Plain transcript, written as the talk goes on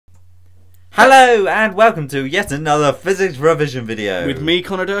Hello and welcome to yet another physics revision video. With me,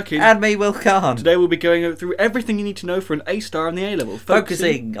 Connor Durkin. And me, Will Carne. Today we'll be going through everything you need to know for an A-star on the A-level.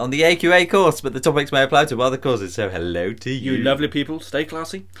 Focusing on the AQA course, but the topics may apply to other courses, so hello to you. You lovely people, stay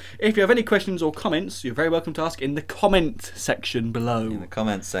classy. If you have any questions or comments, you're very welcome to ask in the comment section below. In the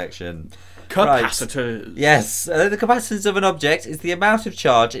comments section. Capacitors. Right. Yes, the capacitance of an object is the amount of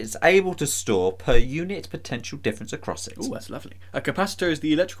charge it's able to store per unit potential difference across it. Oh, that's lovely. A capacitor is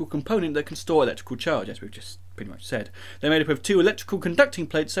the electrical component that can store electrical charge, as we've just pretty much said. They're made up of two electrical conducting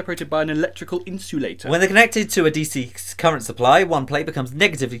plates separated by an electrical insulator. When they're connected to a DC current supply, one plate becomes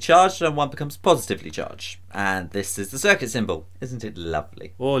negatively charged and one becomes positively charged. And this is the circuit symbol. Isn't it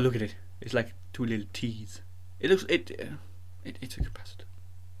lovely? Oh, look at it. It's like two little T's. It looks... It's a capacitor.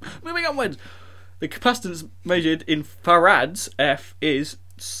 Moving onwards, the capacitance measured in farads, F, is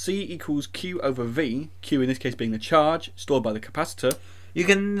C equals Q over V, Q in this case being the charge stored by the capacitor. You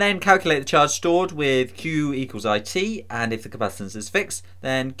can then calculate the charge stored with Q equals IT, and if the capacitance is fixed,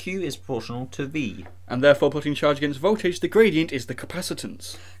 then Q is proportional to V. And therefore, putting charge against voltage, the gradient is the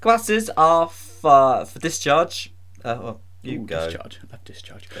capacitance. Capacitors are for discharge. Discharge. I love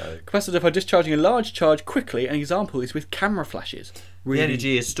discharge. Capacitor for discharging a large charge quickly. An example is with camera flashes. The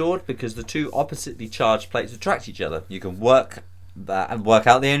energy is stored because the two oppositely charged plates attract each other. You can work that and work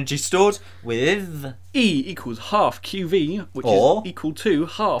out the energy stored with E equals half QV, which is equal to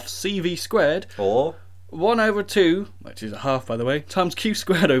half CV squared, or 1 over 2, which is a half by the way, times Q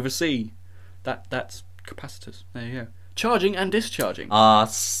squared over C. That's capacitors. There you go. Charging and discharging. Our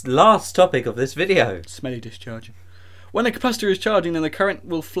last topic of this video. Smelly discharging. When a capacitor is charging, then the current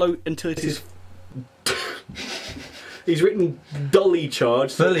will flow until it is... He's written dully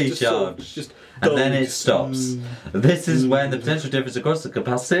charged. Fully charged. And then it stops. This is when the potential difference across the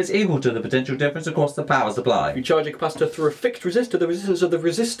capacitor is equal to the potential difference across the power supply. If you charge a capacitor through a fixed resistor, the resistance of the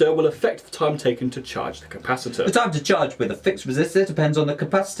resistor will affect the time taken to charge the capacitor. The time to charge with a fixed resistor depends on the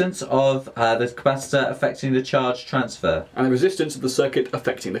capacitance of the capacitor affecting the charge transfer. And the resistance of the circuit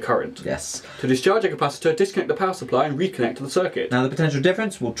affecting the current. Yes. To discharge a capacitor, disconnect the power supply and reconnect to the circuit. Now the potential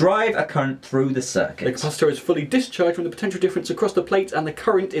difference will drive a current through the circuit. The capacitor is fully discharged when the potential difference across the plate and the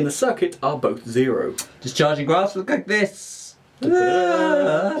current in the circuit are both zero. Discharging graphs look like this.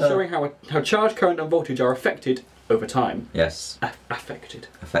 Showing how charge, current and voltage are affected over time. Yes. Affected.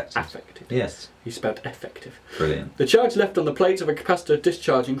 Affected. Yes. He spelled effective. Brilliant. The charge left on the plates of a capacitor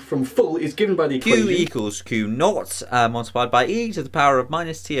discharging from full is given by the equation Q equals Q naught multiplied by E to the power of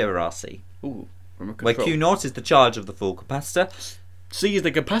minus T over RC. Ooh, where Q naught is the charge of the full capacitor. C is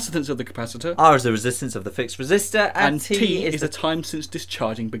the capacitance of the capacitor. R is the resistance of the fixed resistor. And T is the time since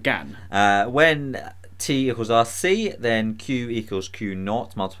discharging began. When T equals RC, then Q equals Q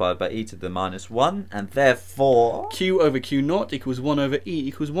naught multiplied by E to the minus 1, and therefore Q over Q naught equals 1 over E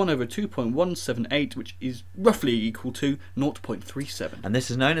equals 1 over 2.178, which is roughly equal to 0.37. And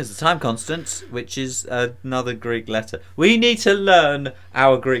this is known as the time constant, which is another Greek letter. We need to learn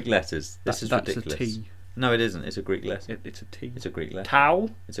our Greek letters. This is ridiculous. That's a T. No, it isn't. It's a Greek letter. It's a T. It's a Greek letter. Tau?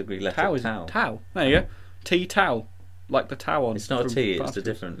 It's a Greek letter. Tau is tau. There you go. T tau. Like the tau on. It's not a T, it's a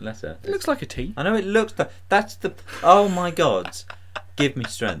different letter. It looks like a T. I know it looks that's the oh my god. Give me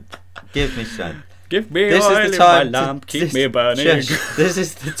strength. Give me strength. Give me oil in my lamp, keep me burning. This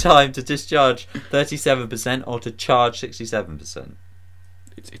is the time to discharge 37% or to charge 67%.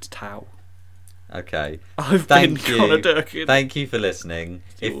 It's tau. Okay. Thank you. Thank you for listening.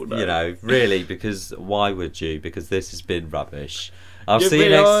 If you know, really, because why would you? Because this has been rubbish. I'll see you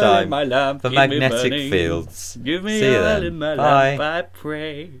next time my lamp, for magnetic fields. Give me see you oil then. in my Bye. lamp, I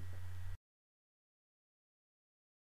pray.